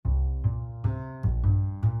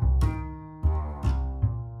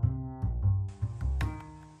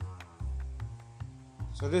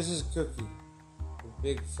So this is Cookie, the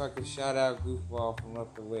big fucking shout out goofball from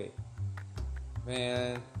up the way.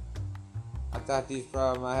 Man, I thought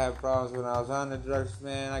I had problems when I was on the drugs,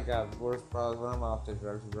 man. I got worse problems when I'm off the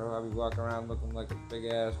drugs, bro. I be walking around looking like a big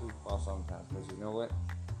ass goofball sometimes. But you know what?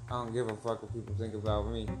 I don't give a fuck what people think about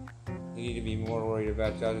me. They need to be more worried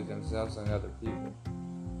about judging themselves than other people.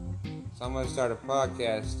 So I'm gonna start a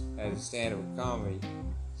podcast as a stand-up comedy.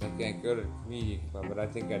 So I can't go to the comedian club, but I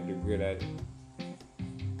think I'd do good at it.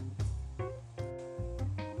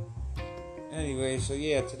 Anyway, so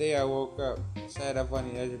yeah, today I woke up, sat up on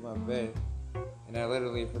the edge of my bed, and I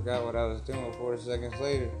literally forgot what I was doing 4 seconds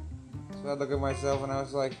later. So I look at myself and I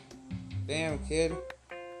was like, damn kid,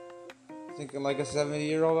 thinking like a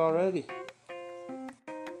 70-year-old already.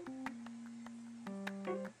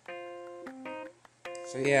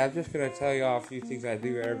 So yeah, I'm just gonna tell you all a few things I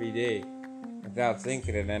do every day without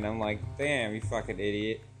thinking it, and I'm like, damn, you fucking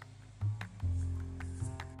idiot.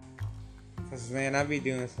 Cause man, I be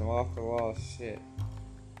doing some off the wall shit.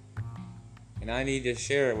 And I need to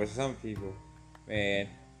share it with some people. Man,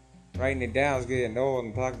 writing it down is getting old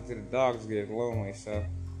and talking to the dogs is getting lonely, so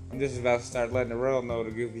I'm just about to start letting the world know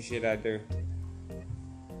the goofy shit I do.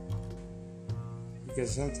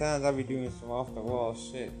 Because sometimes I be doing some off the wall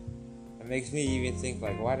shit. It makes me even think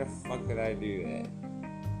like, why the fuck did I do that?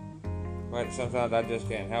 But sometimes I just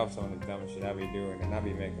can't help some of the dumb shit I be doing, and I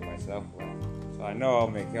be making myself laugh. So I know I'll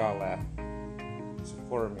make y'all laugh.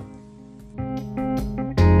 Support me.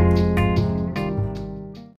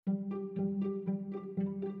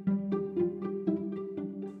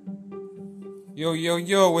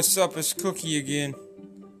 Yo, what's up? It's Cookie again.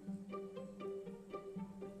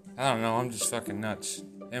 I don't know, I'm just fucking nuts.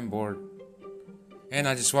 And bored. And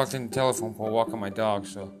I just walked in the telephone pole walking my dog,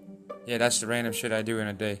 so yeah, that's the random shit I do in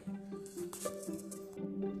a day.